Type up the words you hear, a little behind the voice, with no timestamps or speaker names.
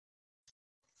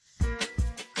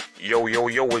Yo,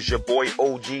 it's your boy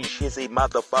OG Shizzy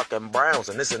motherfucking Browns,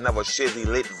 and this is another Shizzy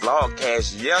lit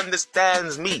vlogcast. You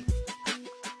understands me?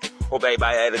 Hope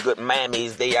everybody had a good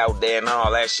Mammy's Day out there and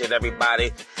all that shit,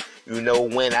 everybody. You know,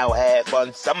 went out, had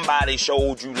fun. Somebody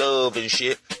showed you love and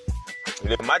shit.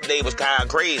 My day was kind of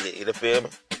crazy, you feel me?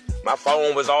 My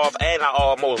phone was off and I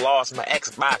almost lost my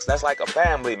Xbox. That's like a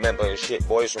family member and shit,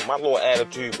 boys. So my little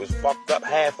attitude was fucked up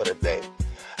half of the day.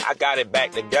 I got it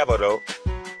back together, though.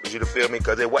 You feel me?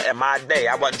 Because it wasn't my day.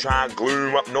 I wasn't trying to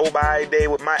gloom up nobody's day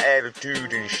with my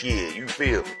attitude and shit. You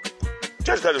feel me?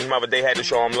 Just because it's Mother Day, had to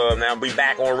show them love. Now be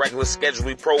back on regular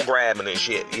schedule programming and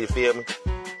shit. You feel me?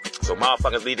 So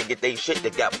motherfuckers need to get their shit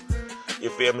together. You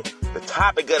feel me? The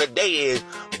topic of the day is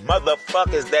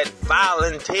motherfuckers that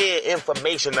volunteer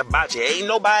information about you. Ain't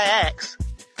nobody asked.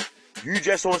 You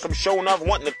just on some show enough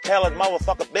wanting to tell a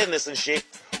motherfucker business and shit.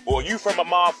 Or you from a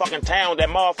motherfucking town that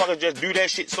motherfuckers just do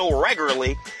that shit so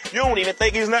regularly, you don't even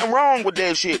think there's nothing wrong with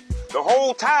that shit. The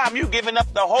whole time you giving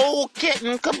up the whole kit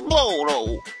and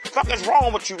caboodle. Fuck is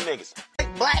wrong with you niggas?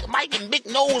 Black Mike and Big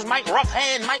Nose Mike, Rough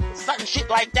Hand Mike, something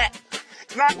shit like that.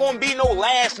 It's not gonna be no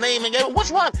last name and which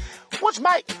one? Which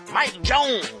Mike? Mike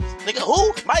Jones. Nigga,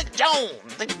 who? Mike Jones.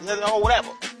 Or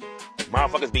whatever.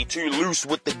 Motherfuckers be too loose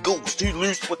with the goose, too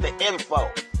loose with the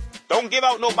info. Don't give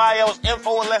out nobody else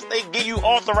info unless they give you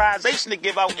authorization to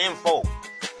give out info.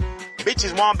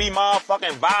 Bitches want to be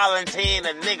motherfucking volunteering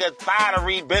a nigga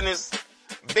thottery business.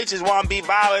 Bitches want to be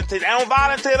volunteering. They don't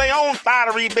volunteer their own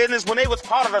thottery business when they was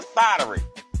part of the thottery.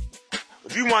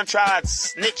 If you want to try to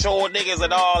snitch on niggas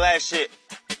and all that shit,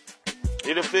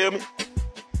 you feel me?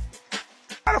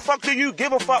 How the fuck do you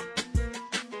give a fuck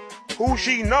who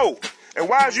she know? And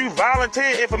why is you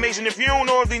volunteering information if you don't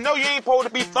know if they know? You ain't supposed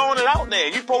to be throwing it out there.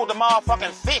 You supposed to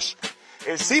motherfucking fish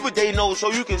and see what they know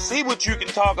so you can see what you can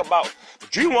talk about.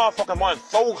 But you motherfucking want to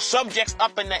throw subjects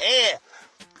up in the air.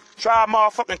 Try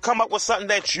motherfucking come up with something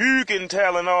that you can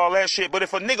tell and all that shit. But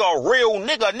if a nigga a real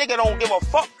nigga don't give a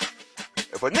fuck.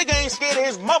 If a nigga ain't scared of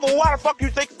his mother, why the fuck you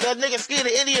think that nigga scared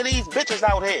of any of these bitches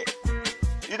out here?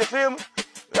 You feel me?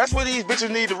 That's what these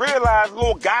bitches need to realize.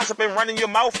 Little gossiping, running your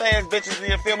mouth ass bitches,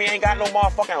 you feel me, ain't got no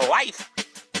motherfucking life.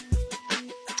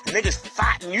 Niggas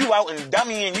fighting you out and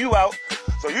dummying you out.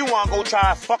 So you want to go try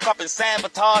and fuck up and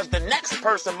sabotage the next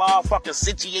person motherfucking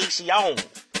situation.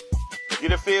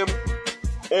 You feel me?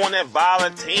 On that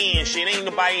volunteering shit. Ain't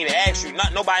nobody even ask you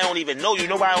nothing. Nobody don't even know you.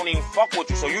 Nobody don't even fuck with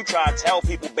you. So you try to tell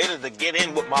people better to get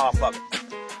in with motherfuckers.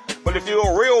 But if you're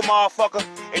a real motherfucker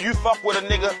and you fuck with a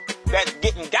nigga that's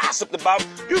getting gossiped about,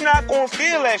 you're not gonna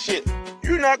feel that shit.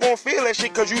 You're not gonna feel that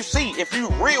shit because you see. If you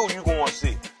real, you gonna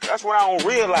see. That's what I don't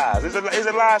realize. There's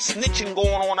a lot of snitching going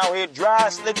on out here, dry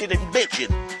snitching and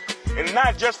bitching. And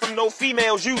not just from no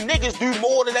females. You niggas do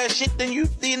more to that shit than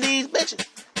these bitches.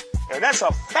 And that's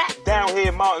a fact down here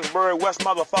in Martinsburg, West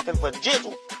motherfucking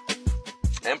Virginia.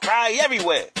 And probably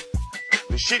everywhere.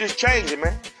 The shit is changing,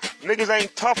 man. Niggas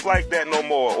ain't tough like that no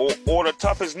more. Or the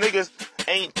toughest niggas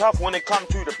ain't tough when it comes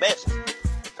to the best.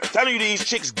 I'm telling you, these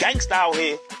chicks gangsta out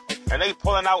here, and they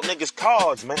pulling out niggas'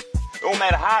 cards, man. It don't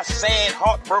matter how sad,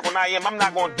 heartbroken I am, I'm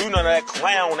not gonna do none of that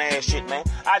clown ass shit, man.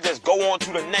 I just go on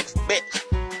to the next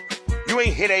bitch. You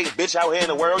ain't hit a bitch out here in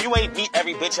the world. You ain't beat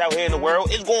every bitch out here in the world.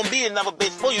 It's gonna be another bitch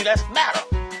for you that's better.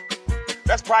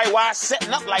 That's probably why I'm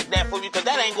setting up like that for you, because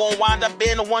that ain't gonna wind up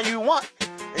being the one you want.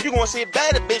 And you gonna see a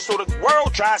better bitch, so the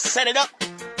world try to set it up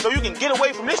so you can get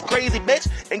away from this crazy bitch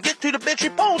and get to the bitch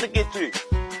you're supposed to get to.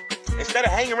 Instead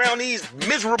of hanging around these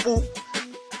miserable,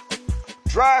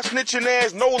 dry snitching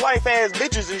ass, no life ass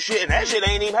bitches and shit. And that shit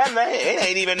ain't even happening. It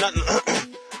ain't even nothing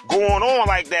going on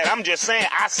like that. I'm just saying,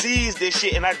 I sees this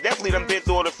shit and I definitely done been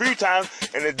through it a few times.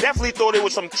 And I definitely thought there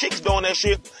was some chicks doing that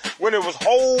shit when there was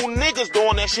whole niggas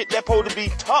doing that shit that supposed to be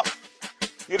tough.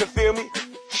 You feel me?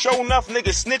 Show enough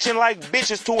niggas snitching like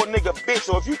bitches to a nigga bitch.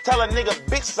 So if you tell a nigga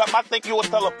bitch something, I think you would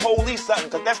tell a police something,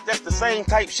 because that's the same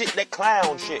type shit, that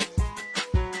clown shit.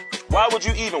 Why would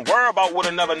you even worry about what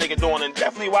another nigga doing? And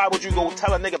definitely why would you go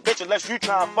tell a nigga bitch unless you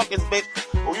trying to fuck his bitch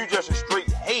or you just a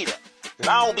straight hater? Cause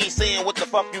I don't be saying what the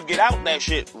fuck you get out in that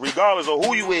shit, regardless of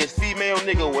who you is, female,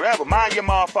 nigga, or whatever. Mind your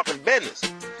motherfucking business.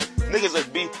 Niggas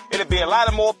it'd be a lot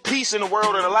of more peace in the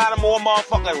world and a lot of more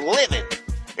motherfuckers living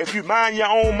if you mind your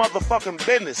own motherfucking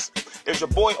business. It's your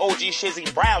boy OG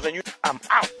Shizzy Browns, and I'm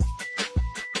out.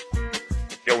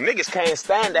 Yo, niggas can't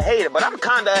stand a hater, but I'm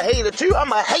kinda a hater too.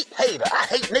 I'm a hater. I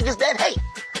hate niggas that hate.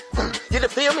 You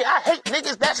feel me? I hate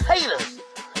niggas that's haters.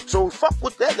 So fuck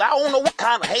with that. I don't know what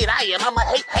kind of hate I am. I'm a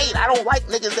hate. I don't like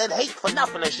niggas that hate for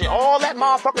nothing and shit. All that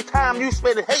motherfucking time you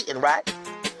spent hating, right?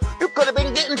 You could have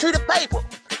been getting to the paper.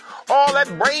 All that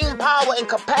brain power and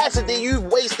capacity you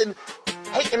wasted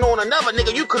hating on another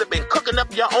nigga. You could have been cooking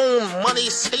up your own money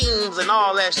schemes and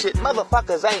all that shit.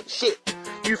 Motherfuckers ain't shit.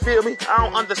 You feel me? I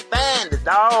don't understand it,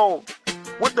 dog.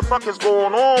 What the fuck is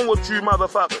going on with you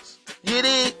motherfuckers? You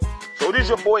dig? So this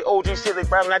your boy OG Shizzy,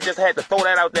 bro, and I just had to throw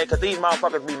that out there because these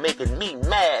motherfuckers be making me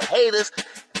mad. Haters.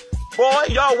 Boy,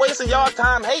 y'all wasting y'all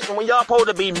time hating when y'all supposed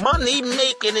to be money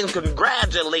making and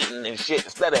congratulating and shit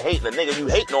instead of hating. The nigga you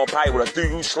hating on probably would have threw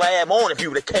you slab on if you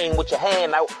would have came with your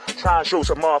hand out trying to show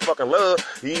some motherfucking love.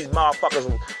 These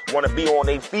motherfuckers want to be on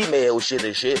they female shit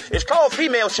and shit. It's called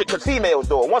female shit because females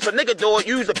do it. Once a nigga do it,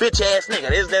 use a bitch ass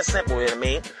nigga. It's that simple, you know what I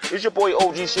mean? It's your boy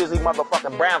OG Shizzy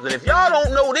motherfucking Browns. And if y'all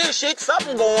don't know this shit,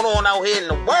 something going on out here in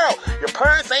the world. Your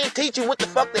parents ain't teaching what the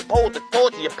fuck they supposed to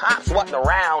taught you. Your pops wasn't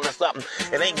around or something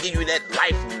and ain't give you that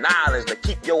life knowledge to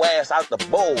keep your ass out the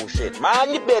bullshit.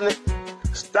 Mind your business.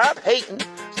 Stop hating.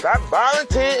 Stop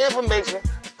volunteering information.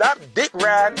 Stop dick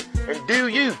riding and do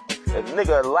you. And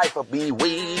nigga, life will be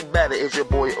way better. It's your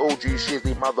boy OG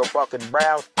Shizzy motherfucking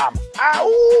Browns. I'm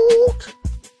out.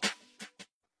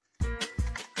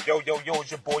 Yo,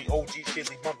 it's your boy OG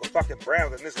Shizzy motherfucking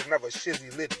Browns, and this is another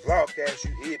Shizzy lit vlogcast.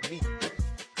 You hear me?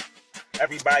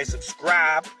 Everybody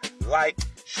subscribe, like,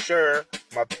 share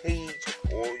my page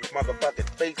or your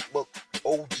motherfucking Facebook,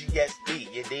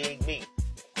 OGSD, you dig me?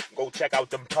 Go check out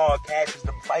them podcasts,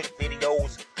 them fight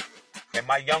videos, and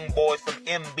my young boys from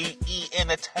MBE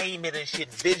Entertainment and shit,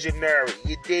 Visionary,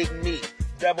 you dig me?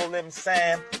 Double M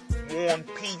Sam, One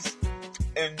Piece,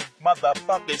 and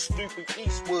motherfucking Stupid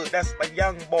Eastwood, that's my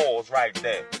young boys right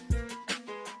there.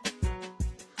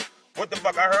 What the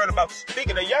fuck I heard about,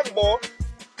 speaking of young boys,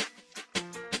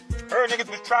 heard niggas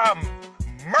was trying to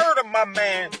murder my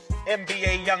man,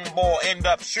 NBA young boy, end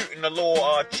up shooting the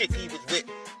little chick he was with.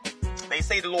 They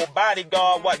say the little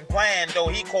bodyguard wasn't playing though.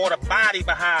 He caught a body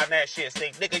behind that shit.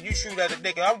 Say, nigga, you shoot at a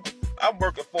nigga I'm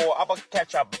working for, I'm gonna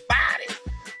catch a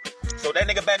body. So that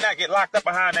nigga better not get locked up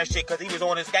behind that shit because he was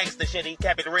on his gangster shit. He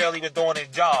kept it real, he was doing his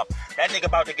job. That nigga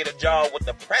about to get a job with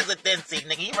the presidency,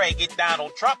 nigga. He ready to get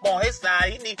Donald Trump on his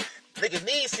side. Niggas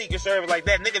need Secret Service like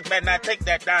that. Niggas better not take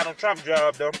that Donald Trump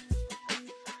job though.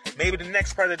 Maybe the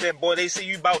next president, boy, they see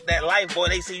you about that life, boy.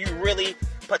 They see you really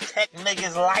protect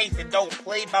niggas' life and don't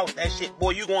play about that shit,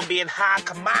 boy. You gonna be in high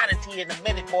commodity in a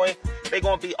minute, boy. They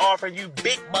gonna be offering you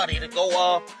big money to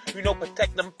go,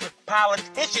 protect them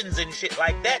politicians and shit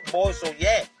like that, boy. So,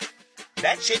 yeah,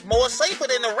 that shit more safer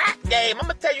than the rap game. I'm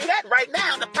gonna tell you that right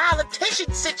now. The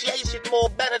politician situation more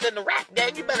better than the rap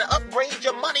game. You better upgrade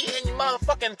your money and you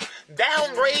motherfucking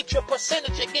downgrade your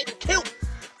percentage of getting killed.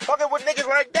 Fucking with niggas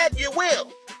like that, you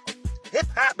will.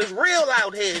 Hip-hop is real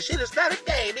out here. Shit, it's not a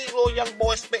game. These little young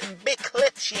boys spitting big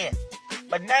clip shit.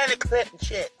 Banana clip and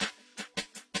shit.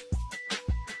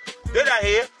 Did I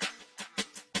hear?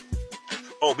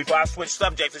 Oh, before I switch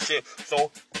subjects and shit.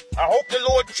 So, I hope the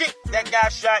little chick that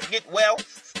got shot get well.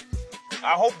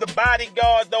 I hope the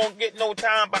bodyguard don't get no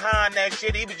time behind that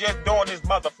shit. He was just doing his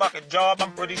motherfucking job.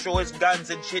 I'm pretty sure his guns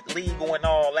and shit legal and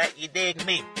all that. You dig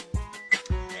me?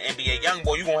 NBA young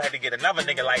boy, you gonna have to get another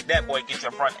nigga like that, boy. Get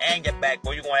your front and your back,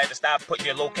 boy. You gonna have to stop putting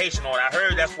your location on. I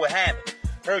heard that's what happened.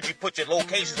 Heard you put your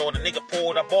locations on, the nigga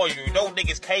pulled up on you. You know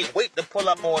niggas can't wait to pull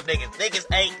up on niggas. Niggas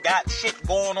ain't got shit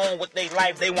going on with their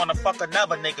life. They wanna fuck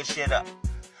another nigga shit up.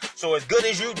 So as good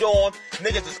as you doing,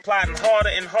 niggas is plotting harder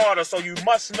and harder, so you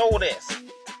must know this.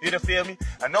 You feel me?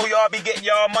 I know y'all be getting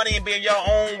y'all money and be in your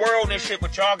own world and shit,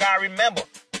 but y'all gotta remember,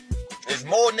 there's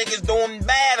more niggas doing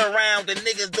bad around than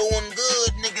niggas doing good.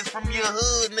 Niggas from your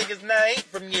hood, niggas now ain't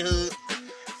from your hood.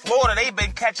 Florida, they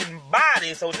been catching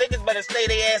bodies, so niggas better stay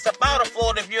their ass up out of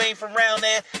Florida if you ain't from around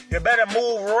there. You better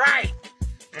move right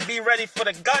and be ready for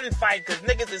the gunfight, because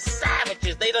niggas is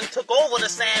savages. They done took over the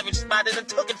savage spot. They done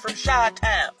took it from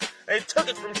Chi-Town. They took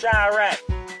it from Chirac.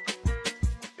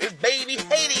 It's baby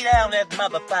Haiti down that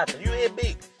motherfucker. You hear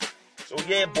me? So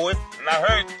yeah, boy, and I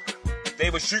heard they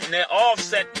were shooting that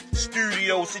Offset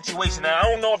studio situation. Now, I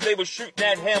don't know if they were shooting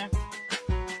at him,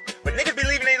 but niggas be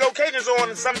leaving their locations on,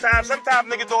 and sometimes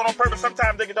niggas do it on purpose,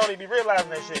 sometimes niggas don't even be realizing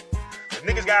that shit. But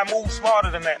niggas gotta move smarter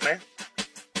than that, man.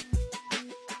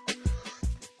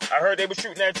 I heard they were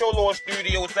shooting at your little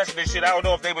studio session and shit. I don't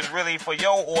know if they was really for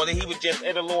yo, or that he was just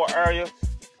in a little area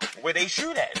where they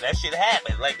shoot at. That shit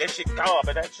happened. Like, that shit calm,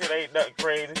 but that shit ain't nothing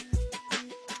crazy.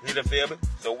 You feel me?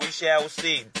 So we shall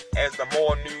see. As the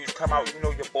more news come out, you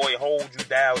know your boy holds you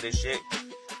down and shit.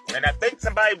 And I think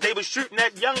they was shooting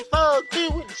at Young Thug too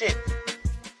and shit.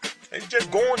 It's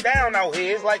just going down out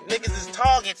here. It's like niggas is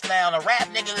targets now. The rap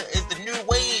nigga is the new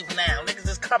wave now. Niggas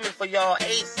is coming for y'all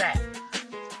ASAP.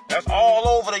 That's all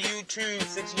over the YouTube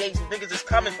situation. Niggas is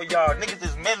coming for y'all. Niggas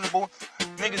is miserable.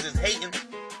 Niggas is hating.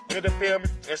 You feel me?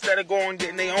 Instead of going and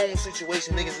getting their own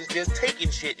situation, niggas is just taking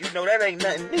shit. You know that ain't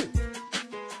nothing new.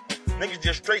 Niggas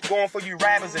just straight going for you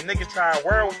rappers and niggas trying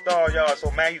world star y'all.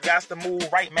 So man, you got to move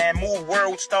right, man. Move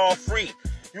world star free.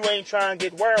 You ain't trying to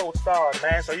get world stars,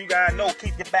 man. So you gotta know,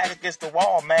 keep your back against the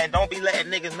wall, man. Don't be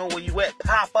letting niggas know where you at.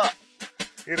 Pop up.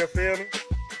 You feel me?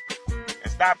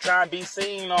 And stop trying to be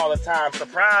seen all the time.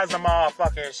 Surprise the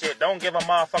motherfucker and shit. Don't give a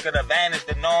motherfucker the advantage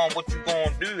to knowing what you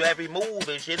gonna do. Every move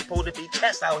and shit. It's supposed to be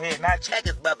chess out here, not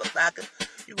checkers, motherfucker.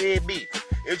 You hear me?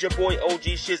 It's your boy OG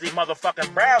Shizzy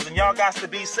motherfucking Browns, and y'all got to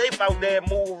be safe out there and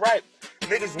move right.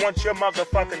 Niggas want your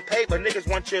motherfucking paper. Niggas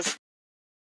want your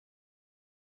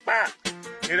spot.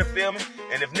 You feel me?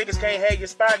 And if niggas can't have your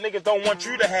spot, niggas don't want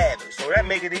you to have it. So that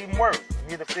make it even worse.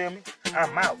 You feel me?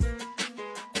 I'm out.